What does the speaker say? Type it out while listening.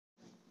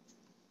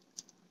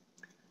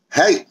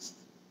Hey,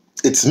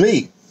 it's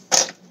me.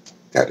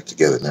 Got it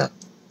together now.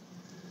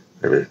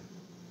 Right.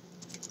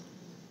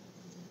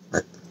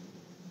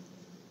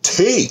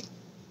 T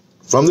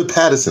from the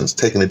Pattersons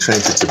taking the train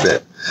to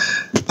Tibet.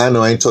 I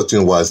know I ain't talked to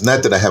you in a while. It's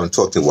not that I haven't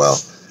talked to you in a while.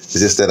 It's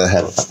just that I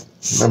haven't.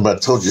 Remember, I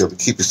told you to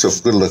keep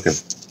yourself good looking.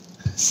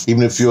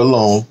 Even if you're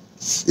alone,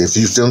 if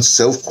you've done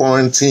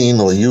self-quarantine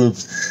or you're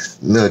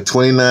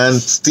 29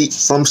 feet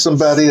from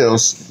somebody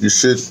else, you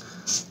should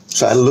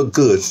try to look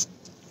good.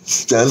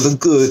 Try to look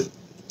good.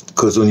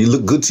 Because when you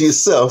look good to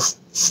yourself,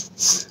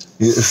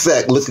 you're in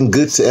fact looking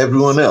good to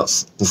everyone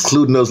else,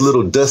 including those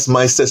little dust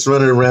mites that's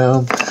running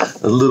around,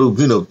 the little,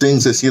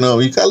 things that's, you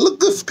gotta look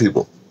good for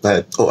people.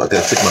 I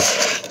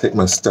gotta take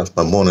my stuff,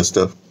 my morning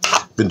stuff.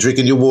 Been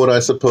drinking your water, I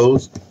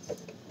suppose.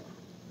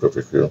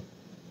 Perfect, girl.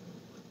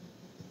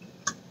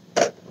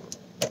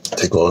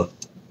 Take all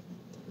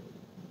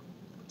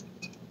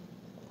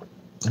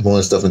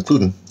morning stuff,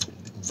 including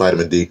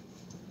vitamin D.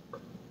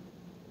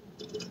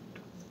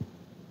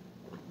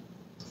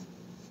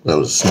 That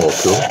was a small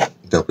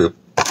pill.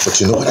 But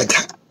you know what I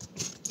got?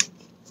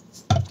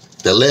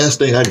 The last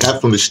thing I got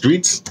from the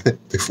streets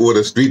before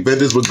the street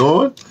vendors were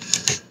gone?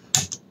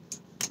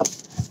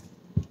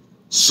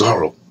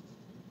 Sorrow.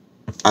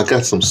 I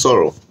got some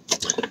sorrow.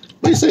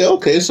 You say,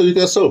 okay, so you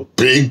got sorrow.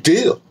 Big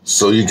deal.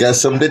 So you got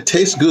something that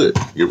tastes good.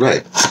 You're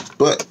right.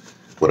 But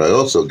what I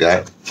also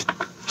got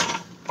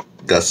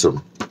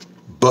some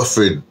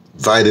buffered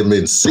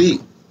vitamin C.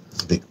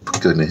 Let me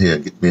put it in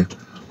here and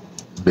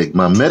make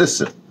my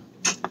medicine.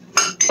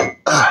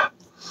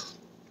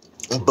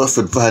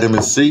 Buffered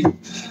vitamin C.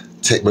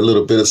 Take my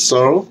little bit of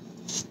sorrel.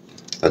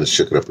 I just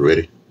shook it up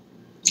already.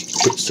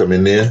 Put some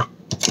in there.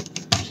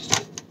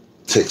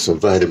 Take some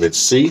vitamin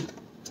C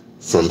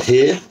from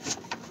here.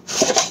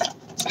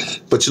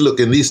 But you look,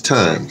 in these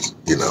times,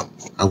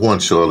 I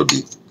want you all to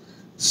be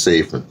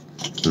safe and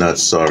not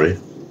sorry.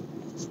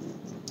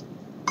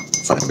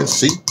 Vitamin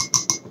C.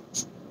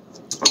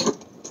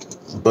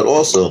 But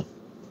also,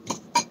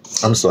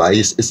 I'm sorry,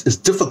 it's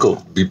difficult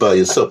to be by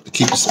yourself, to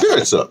keep your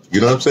spirits up.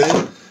 You know what I'm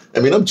saying? I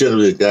mean, I'm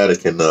generally a guy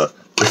that can,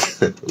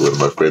 one of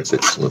my friends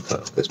said this one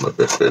time, that's my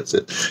best friend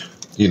said,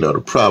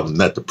 the problem,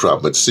 not the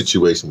problem, but the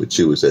situation with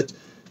you is that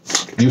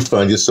you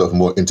find yourself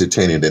more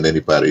entertaining than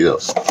anybody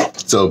else.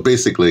 So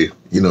basically,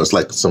 it's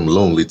like some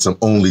only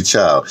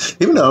child.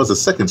 Even though I was a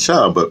second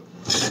child, but,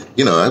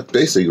 I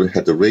basically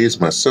had to raise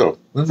myself.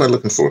 What am I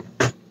looking for?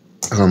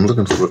 I'm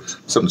looking for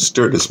something to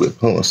stir this with.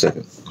 Hold on a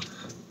second.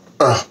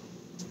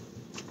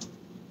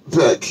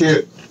 Back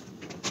here.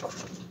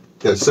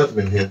 Got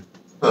something in here.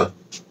 Huh.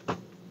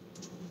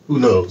 Who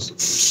knows?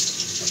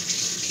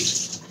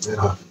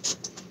 Yeah.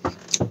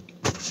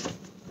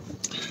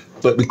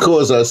 But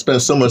because I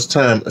spent so much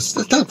time,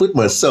 not with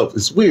myself,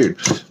 it's weird.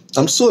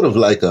 I'm sort of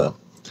like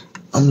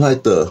I'm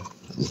like the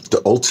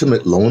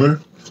ultimate loner.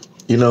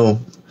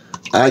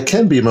 I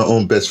can be my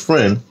own best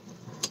friend.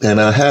 And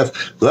a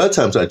lot of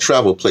times I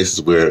travel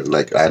places where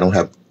I don't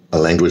have a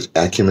language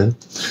acumen.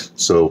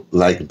 So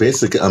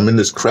basically I'm in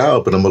this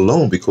crowd, but I'm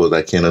alone because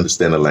I can't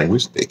understand the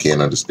language. They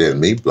can't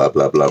understand me, blah,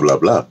 blah, blah, blah,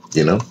 blah,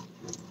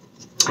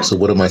 So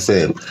what am I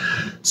saying?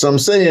 So I'm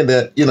saying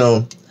that,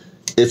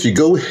 if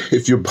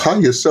you're by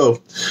yourself,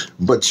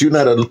 but you're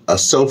not a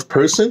self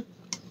person,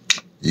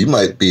 you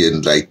might be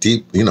in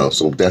deep,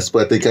 so that's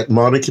why they got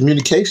modern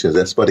communications.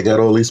 That's why they got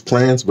all these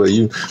plans where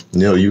you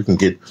can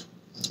get,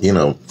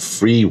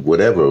 free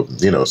whatever,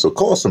 so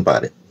call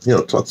somebody,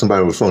 talk to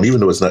somebody on the phone, even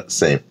though it's not the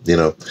same,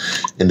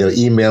 and they'll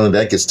email and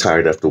that gets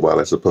tired after a while,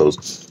 I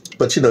suppose.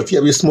 But, if you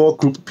have your small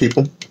group of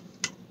people,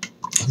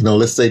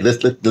 let's say,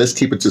 let's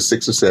keep it to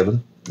 6 or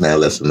 7, now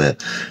less than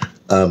that,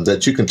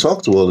 that you can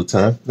talk to all the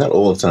time, not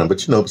all the time, but,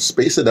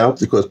 space it out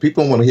because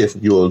people don't want to hear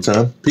from you all the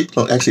time.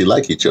 People don't actually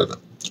like each other.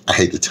 I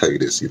hate to tell you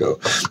this,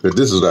 but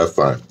this is what I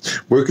find.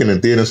 Working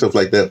in theater and stuff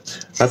like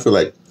that, I feel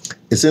like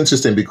it's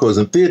interesting because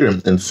in theater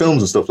and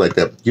films and stuff like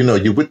that,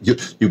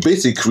 you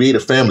basically create a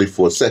family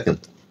for a second,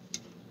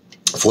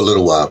 for a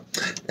little while.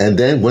 And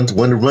then when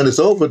the run is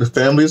over, the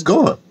family is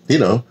gone.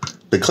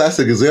 The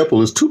classic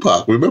example is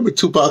Tupac. Remember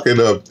Tupac in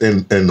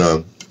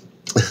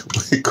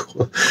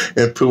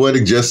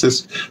Poetic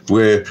Justice,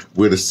 where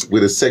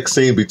the sex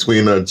scene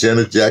between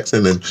Janet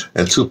Jackson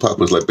and Tupac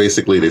was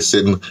basically they're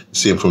sitting,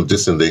 see him from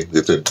distance,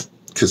 they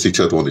kiss each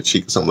other on the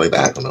cheek or something like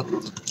that. I don't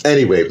know.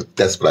 Anyway,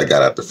 that's what I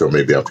got out the film.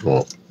 Maybe I'm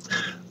wrong.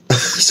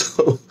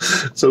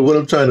 So what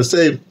I'm trying to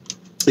say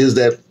is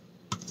that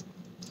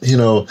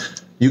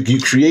you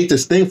create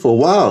this thing for a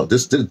while.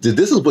 This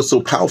is what's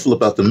so powerful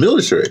about the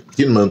military. If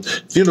you're in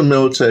the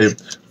military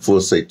for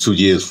say 2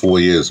 years, 4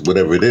 years,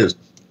 whatever it is,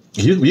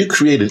 you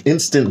create an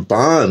instant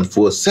bond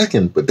for a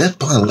second, but that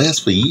bond lasts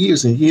for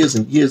years and years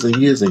and years and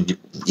years and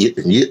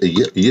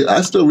years.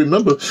 I still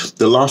remember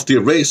the Lofty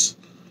Race.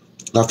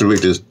 Lofty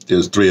Race,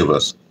 there's 3 of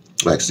us.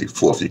 Actually,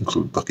 4 if you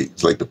include Bucky.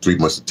 It's like the 3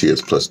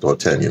 Musketeers plus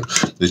D'Artagnan.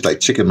 It's like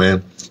Chicken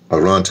Man,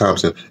 Ron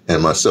Thompson,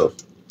 and myself.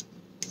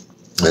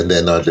 And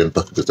then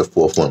Bucky was the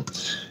 4th one.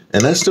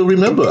 And I still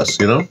remember us,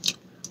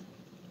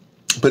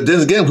 But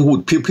then again,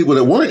 people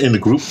that weren't in the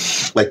group,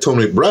 like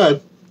Tony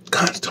McBride,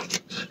 God,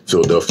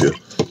 Philadelphia.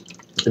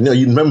 You know,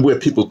 you remember where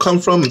people come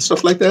from and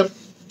stuff like that.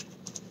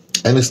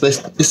 And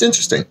it's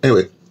interesting.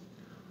 Anyway.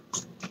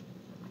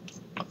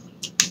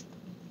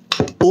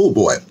 Oh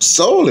boy,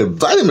 sorrel and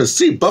vitamin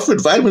C,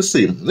 buffered vitamin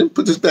C. Let me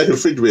put this back in the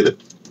refrigerator.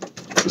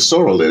 The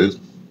sorrel is.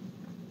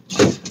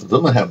 I'm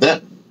gonna have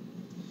that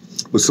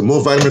with some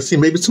more vitamin C,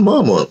 maybe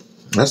tomorrow morning.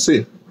 Let's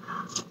see.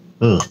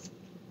 I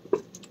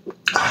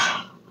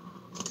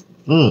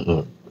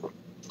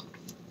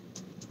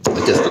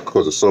guess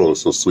because the sorrel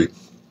is so sweet.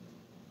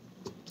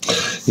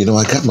 You know,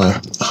 I got my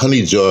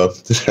honey jar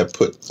that I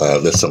put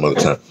this some other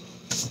time.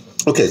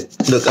 Okay,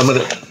 look, I'm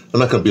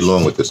not gonna be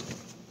long with this.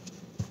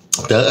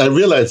 I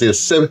realize there's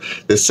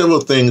several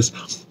things.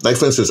 Like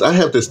for instance, I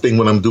have this thing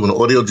when I'm doing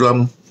audio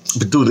drama. I've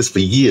been doing this for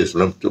years.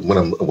 When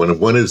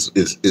one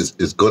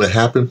is going to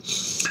happen.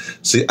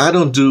 See, I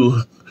don't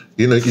do,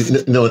 in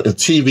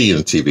TV,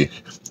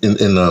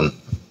 in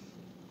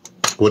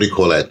what do you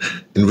call that?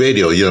 In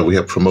radio, we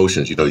have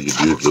promotions. You do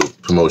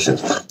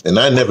promotions, and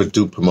I never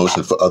do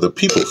promotion for other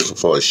people as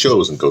far as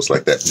shows and goes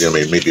like that.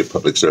 Maybe a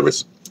public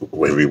service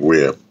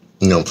everywhere.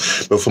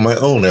 But for my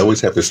own, I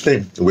always have this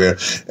thing where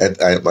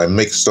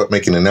I start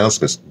making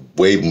announcements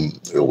way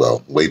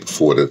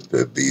before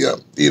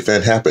the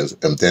event happens,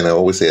 and then I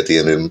always say at the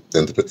end of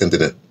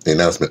the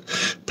announcement,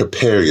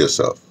 prepare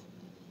yourself.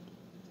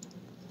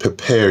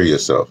 Prepare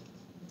yourself.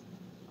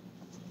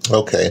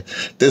 Okay,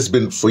 there's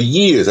been for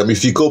years. I mean,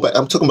 if you go back,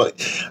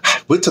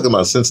 we're talking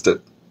about since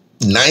the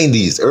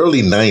 90s,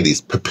 early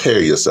 90s.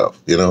 Prepare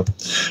yourself.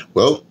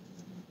 Well,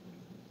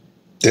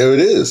 there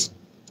it is.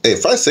 Hey,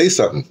 if I say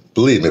something,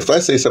 believe me, if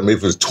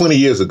it was 20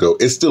 years ago,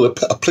 it's still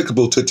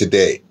applicable to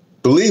today.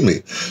 Believe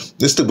me,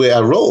 this is the way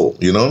I roll,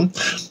 I know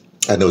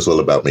it's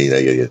all about me.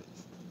 Yeah.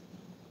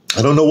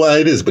 I don't know why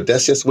it is, but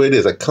that's just the way it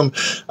is.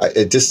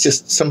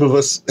 Just some of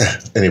us,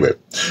 anyway.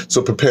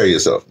 So prepare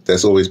yourself.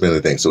 That's always been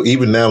the thing. So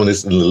even now in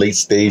the late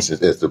stage,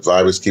 as the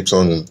virus keeps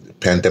on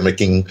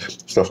pandemicking,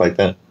 stuff like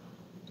that,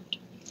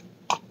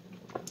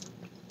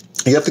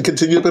 you have to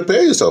continue to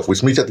prepare yourself,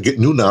 which means you have to get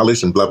new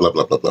knowledge and blah, blah,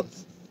 blah, blah, blah.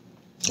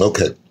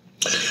 Okay.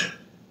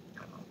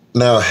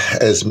 Now,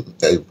 as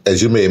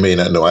you may or may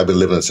not know, I've been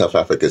living in South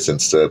Africa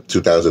since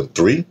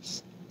 2003,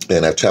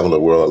 and I've traveled the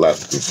world a lot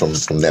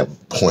from that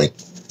point.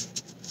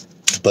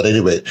 But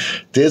anyway,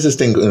 there's this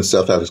thing in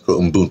South Africa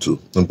called Ubuntu.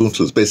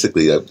 Ubuntu is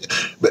basically,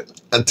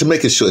 and to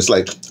make it short, it's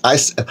like I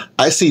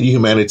see the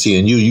humanity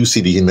in you, you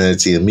see the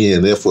humanity in me,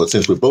 and therefore,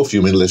 since we're both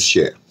human, let's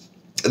share.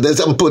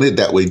 I'm putting it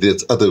that way.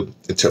 There's other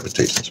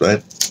interpretations,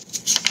 right?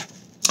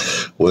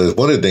 Well,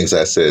 one of the things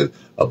I said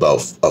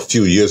about a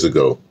few years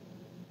ago,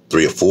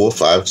 3 or 4,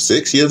 5,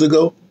 6 years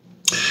ago,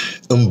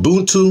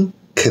 Ubuntu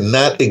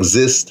cannot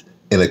exist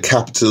in a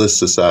capitalist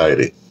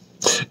society.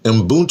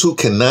 Ubuntu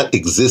cannot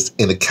exist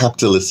in a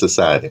capitalist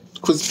society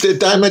because they're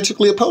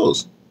diametrically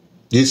opposed.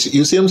 You see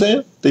what I'm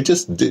saying?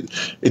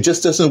 It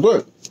just doesn't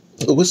work.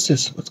 What's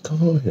this? What's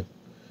going on here?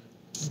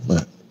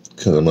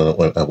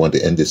 Because I want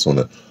to end this on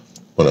a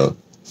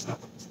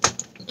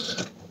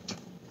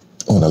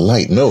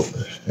light note.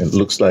 It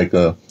looks like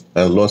I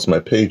lost my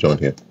page on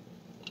here.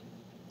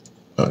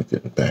 I'll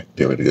get it back.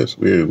 There it is.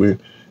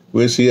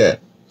 Where's he at?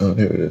 Oh,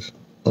 here it is.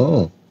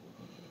 Oh,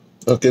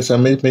 I guess I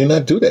may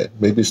not do that.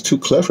 Maybe it's too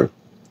clever.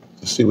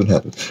 Let's see what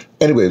happens.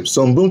 Anyway,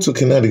 so Ubuntu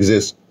cannot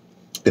exist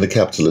in a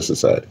capitalist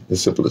society.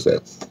 As simple as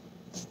that.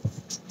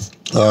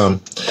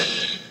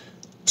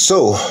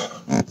 So,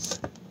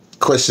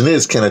 question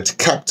is, can a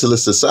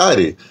capitalist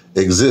society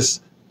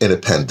exist in a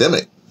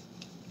pandemic?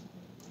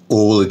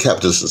 Or will the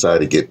capitalist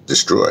society get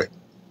destroyed?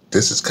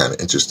 This is kind of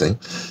interesting.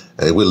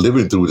 And we're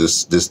living through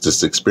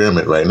this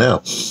experiment right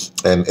now.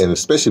 And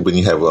especially when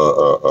you have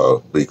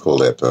what do you call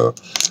that?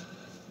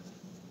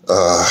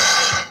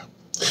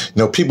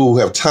 People who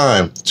have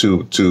time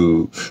to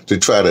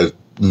try to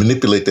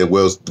manipulate their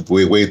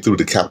way through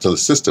the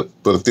capitalist system.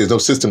 But if there's no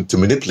system to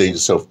manipulate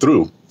yourself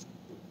through,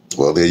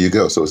 well, there you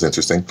go. So it's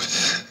interesting.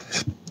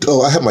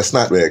 Oh, I have my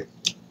snot rag.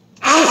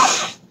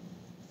 I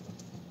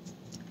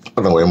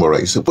don't know where I'm all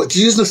right. You said, but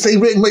you use the same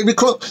rag and make me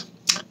cook?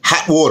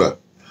 Hot water.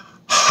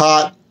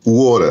 Hot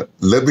water.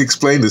 Let me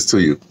explain this to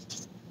you.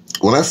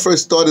 When I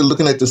first started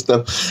looking at this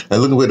stuff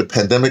and looking where the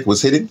pandemic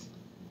was hitting,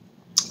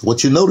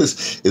 what you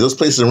notice is those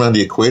places around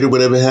the equator,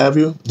 whatever have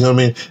you, you know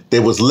what I mean?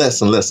 There was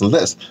less and less and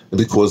less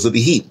because of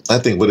the heat. I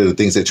think one of the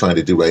things they're trying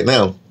to do right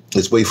now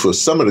is wait for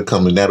summer to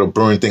come and that'll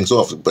burn things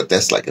off. But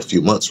that's like a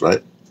few months,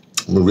 right?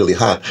 We're really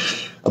hot.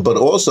 But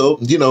also,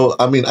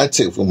 I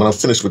take, when I'm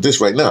finished with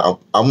this right now,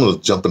 I'm going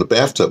to jump in the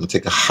bathtub and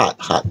take a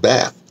hot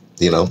bath,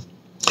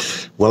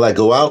 While I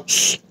go out,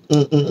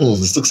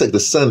 this looks like the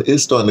sun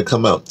is starting to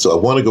come out. So I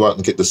want to go out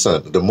and get the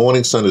sun. The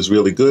morning sun is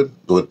really good,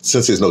 but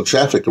since there's no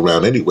traffic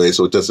around anyway,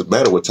 so it doesn't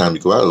matter what time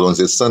you go out, as long as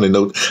there's sun and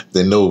no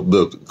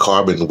the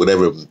carbon,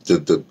 whatever,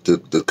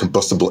 the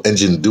combustible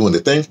engine doing the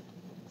thing.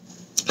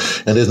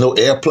 And there's no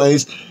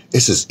airplanes.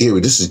 This is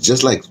eerie. This is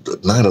just like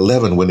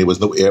 9/11 when there was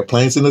no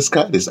airplanes in the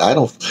sky. I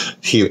don't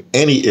hear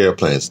any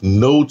airplanes.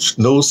 No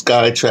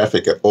sky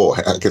traffic at all.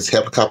 I guess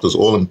helicopters,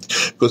 all of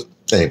them.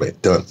 Anyway,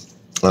 done.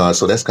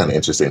 So that's kind of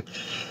interesting.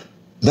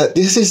 Now,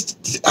 this is,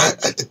 I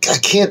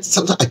can't,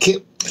 sometimes I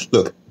can't,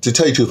 look, to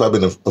tell you the truth, I've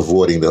been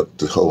avoiding the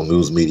whole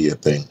news media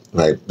thing,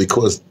 right?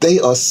 Because they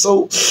are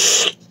so,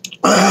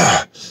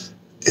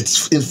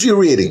 it's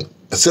infuriating.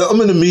 So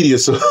I'm in the media,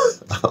 so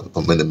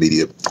I'm in the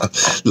media.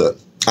 Look,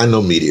 I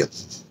know media.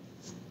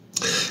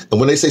 And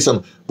when they say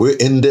something, we're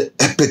in the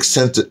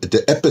epicenter,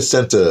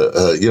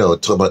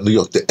 talking about New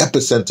York, the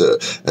epicenter,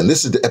 and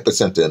this is the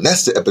epicenter, and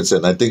that's the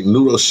epicenter. I think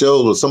New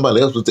Rochelle or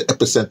somebody else was the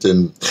epicenter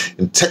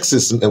in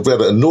Texas, and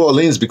rather in New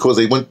Orleans, because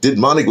they did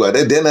Mardi Gras.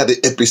 They're not the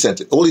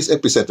epicenter. All these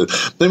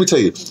epicenters. Let me tell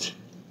you,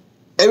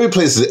 every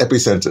place is the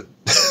epicenter.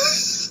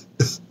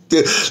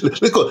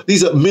 Look,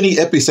 these are mini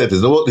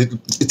epicenters.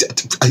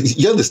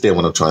 You understand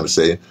what I'm trying to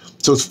say?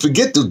 So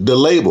forget the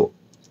label.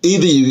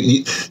 Either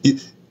you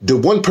the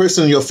one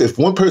person in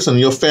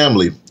your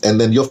family,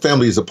 and then your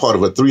family is a part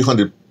of a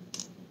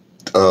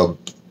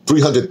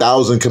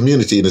 300,000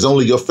 community, and it's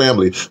only your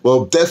family.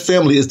 Well, that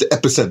family is the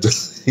epicenter.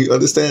 You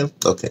understand?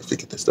 Okay,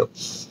 forget this stuff.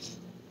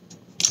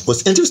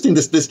 What's interesting,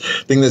 this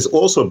thing that's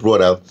also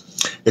brought out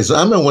is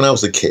I remember when I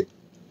was a kid.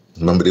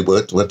 Remember,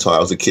 I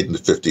was a kid in the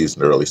 50s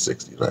and early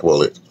 60s, right?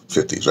 Well,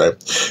 50s, right?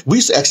 We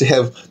used to actually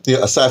have,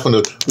 aside from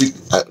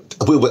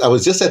I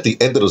was just at the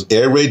end of those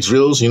air raid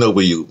drills,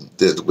 where you're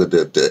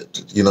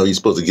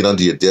supposed to get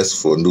under your desk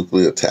for a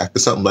nuclear attack or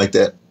something like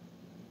that.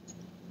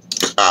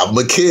 I'm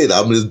a kid.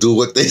 I'm just do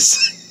what they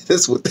say.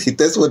 That's what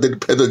the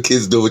independent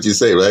kids do. What you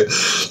say, right?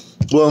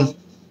 Well,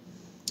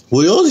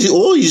 we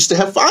all used to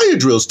have fire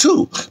drills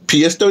too.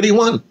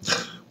 PS-31.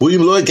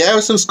 William Lloyd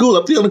Garrison School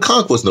up there on the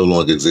Concourse no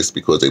longer exists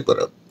because they put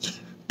up.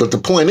 But the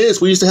point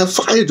is, we used to have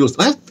fire drills.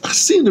 I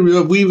seem to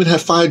remember we even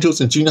had fire drills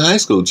in junior high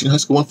school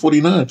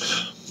 149.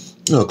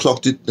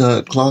 Clark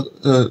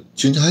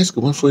Junior High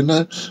School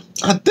 149.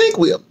 I think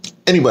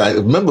anyway, I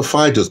remember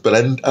fire drills, but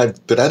I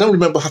don't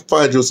remember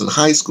fire drills in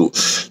high school.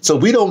 So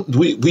we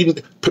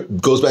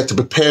goes back to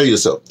prepare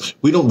yourself.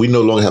 We no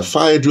longer have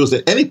fire drills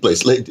in any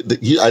place. I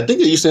think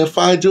they used to have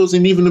fire drills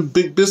in even the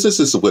big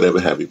businesses or whatever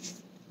have you.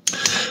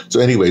 So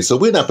anyway, so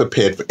we're not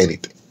prepared for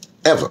anything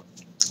ever.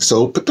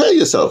 So prepare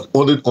yourself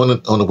on a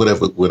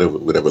whatever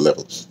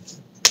level.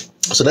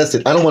 So that's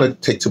it. I don't want to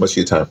take too much of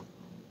your time.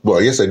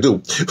 Well, yes, I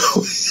do.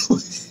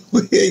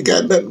 We ain't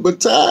got nothing but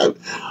time.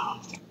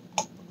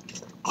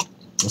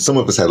 Some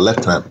of us have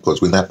left time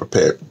because we're not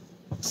prepared.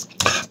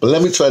 But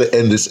let me try to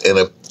end this in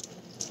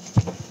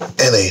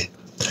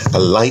a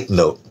light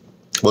note.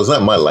 Well, it's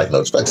not my light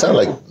note. In fact, it sounds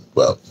like,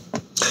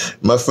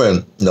 my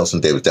friend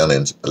Nelson Davis down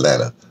in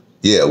Atlanta.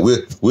 Yeah,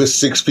 we're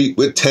 6 feet,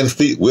 we're 10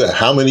 feet, we're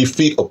how many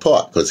feet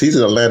apart? Because he's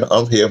in Atlanta,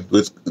 I'm here.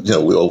 We're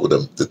over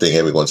the thing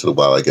every once in a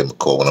while. I give him a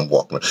call when I'm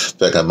walking. In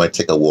fact, I might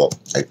take a walk.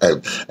 I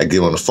get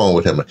on the phone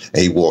with him, and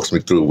he walks me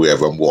through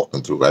wherever I'm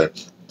walking through, right?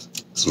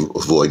 So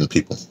avoiding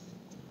people.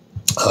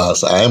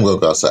 So I am going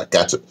to go outside.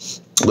 Gotcha.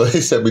 But he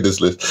sent me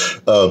this list.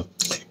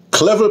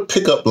 Clever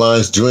pickup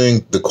lines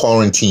during the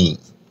quarantine.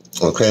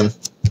 Okay?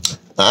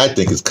 I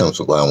think it comes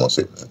from, I don't want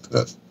to say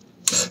that.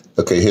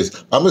 Okay,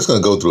 I'm just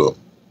going to go through them.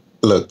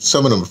 Look,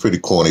 some of them are pretty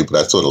corny, but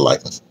I sort of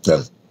like them.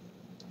 Yeah.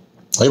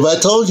 If I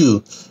told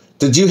you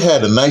that you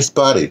had a nice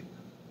body,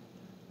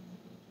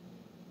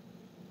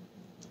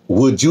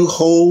 would you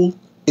hold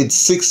it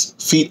 6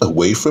 feet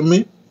away from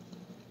me?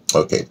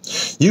 Okay.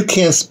 You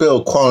can't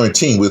spell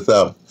quarantine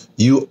without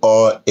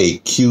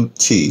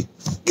URAQT.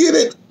 Get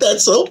it?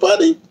 That's so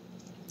funny.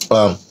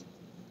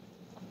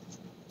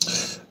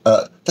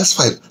 That's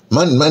right.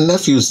 My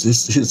nephew's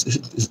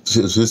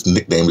his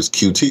nickname is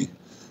QT,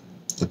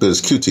 but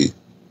it's QT.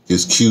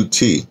 Is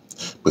QT,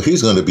 but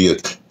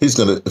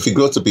if he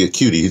grows to be a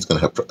cutie, he's gonna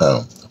have,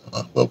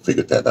 we'll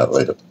figure that out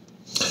later.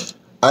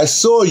 I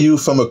saw you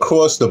from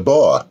across the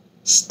bar.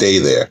 Stay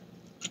there.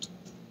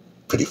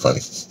 Pretty funny.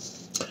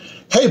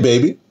 Hey,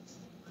 baby,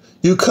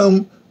 you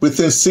come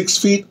within 6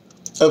 feet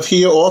of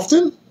here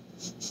often?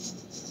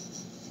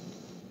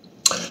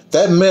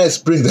 That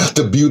mask brings out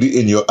the beauty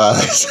in your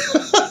eyes.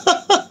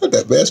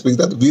 That mask brings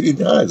out the beauty in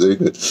your eyes. Very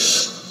good.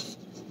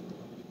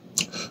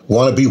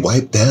 Want to be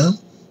wiped down?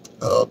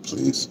 Oh,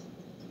 please.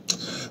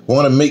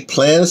 Want to make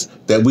plans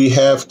that we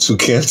have to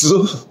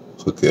cancel?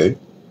 Okay.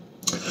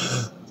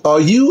 Are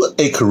you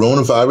a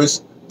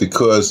coronavirus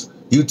because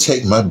you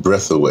take my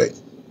breath away?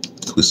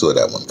 We saw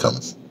that one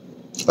coming.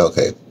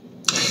 Okay.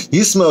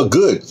 You smell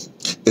good.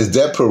 Is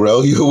that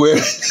Perel you're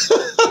wearing?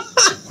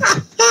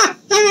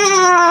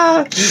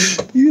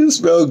 You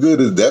smell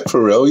good. Is that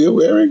Perel you're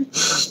wearing?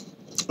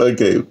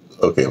 Okay,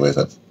 wait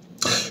a minute.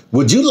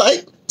 Would you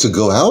like to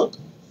go out?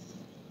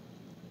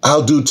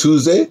 I'll do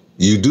Tuesday.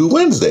 You do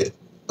Wednesday.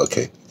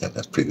 Okay, yeah,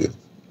 that's pretty good.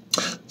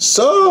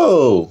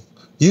 So,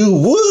 you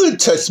would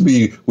touch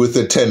me with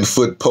a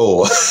 10-foot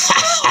pole.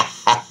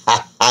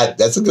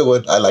 That's a good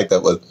one. I like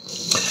that one.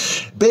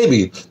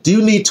 Baby, do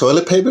you need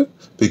toilet paper?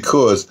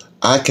 Because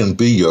I can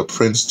be your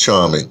Prince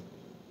Charming.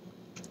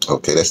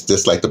 Okay, that's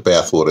just like the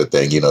bathwater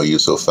thing. You're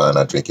so fine,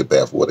 I drink your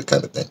bathwater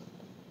kind of thing.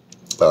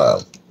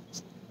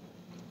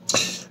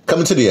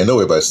 Coming to the end. Don't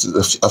worry about it.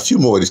 A few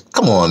more of these.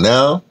 Come on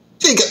now.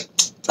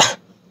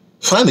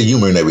 Find the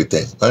humor in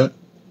everything, right?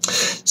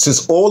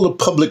 Since all the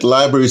public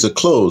libraries are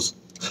closed,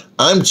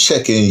 I'm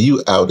checking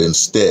you out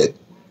instead.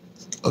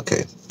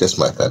 Okay, that's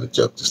my kind of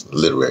joke, just a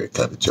literary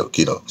kind of joke,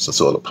 you know.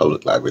 Since all the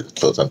public libraries are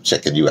closed, I'm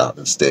checking you out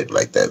instead,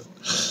 like that.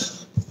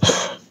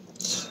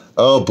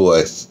 Oh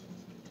boy.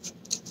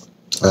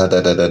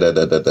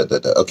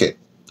 Okay.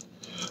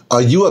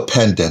 Are you a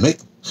pandemic?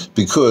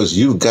 Because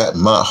you've got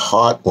my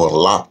heart on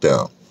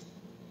lockdown.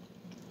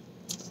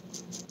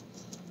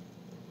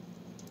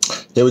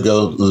 Here we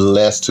go.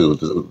 Last two.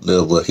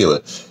 Here.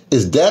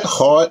 Is that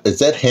hard? Is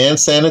that hand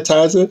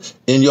sanitizer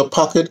in your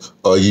pocket?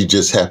 Or are you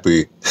just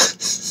happy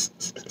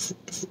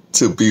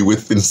to be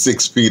within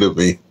 6 feet of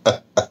me?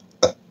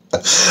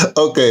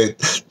 Okay,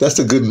 that's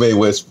a good Mae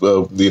West,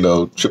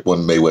 trip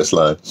on the Mae West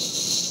line.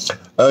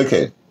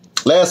 Okay,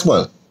 last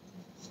one.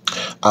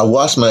 I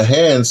wash my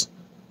hands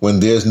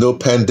when there's no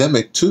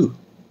pandemic too.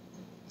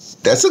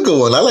 That's a good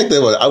one. I like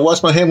that one. I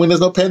wash my hand when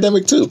there's no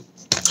pandemic too.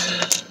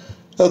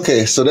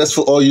 Okay, so that's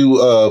for all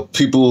you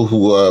people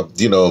who are,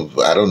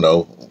 I don't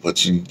know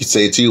what you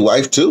say it to your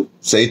wife too.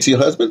 Say it to your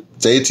husband.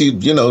 Say it to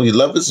your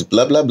lovers.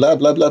 Blah blah blah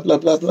blah blah blah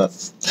blah blah.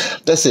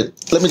 That's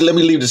it. Let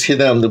me leave this here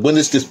down. When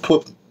is this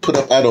put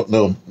up? I don't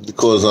know,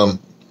 because I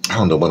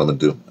don't know what I'm gonna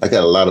do. I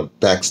got a lot of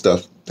back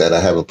stuff that I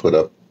haven't put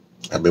up.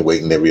 I've been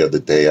waiting every other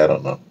day. I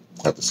don't know.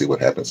 I have to see what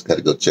happens. Got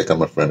to go check on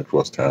my friend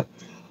across town.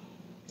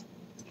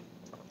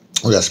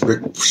 We got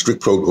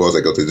strict protocols.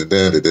 I go to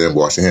the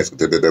wash your hands,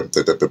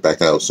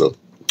 back out. So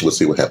we'll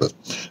see what happens.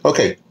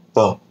 Okay,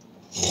 well,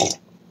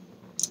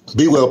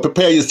 be well.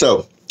 Prepare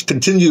yourself.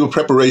 Continue your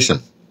preparation,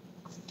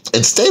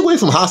 and stay away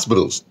from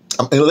hospitals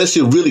unless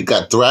you really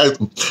got dry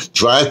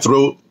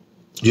throat.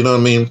 You know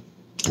what I mean?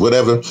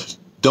 Whatever.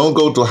 Don't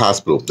go to a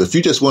hospital. If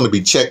you just want to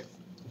be checked,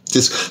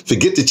 just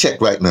forget the check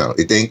right now.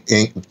 It ain't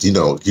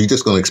you're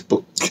just gonna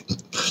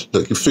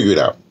look. You figure it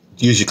out.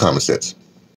 Use your common sense.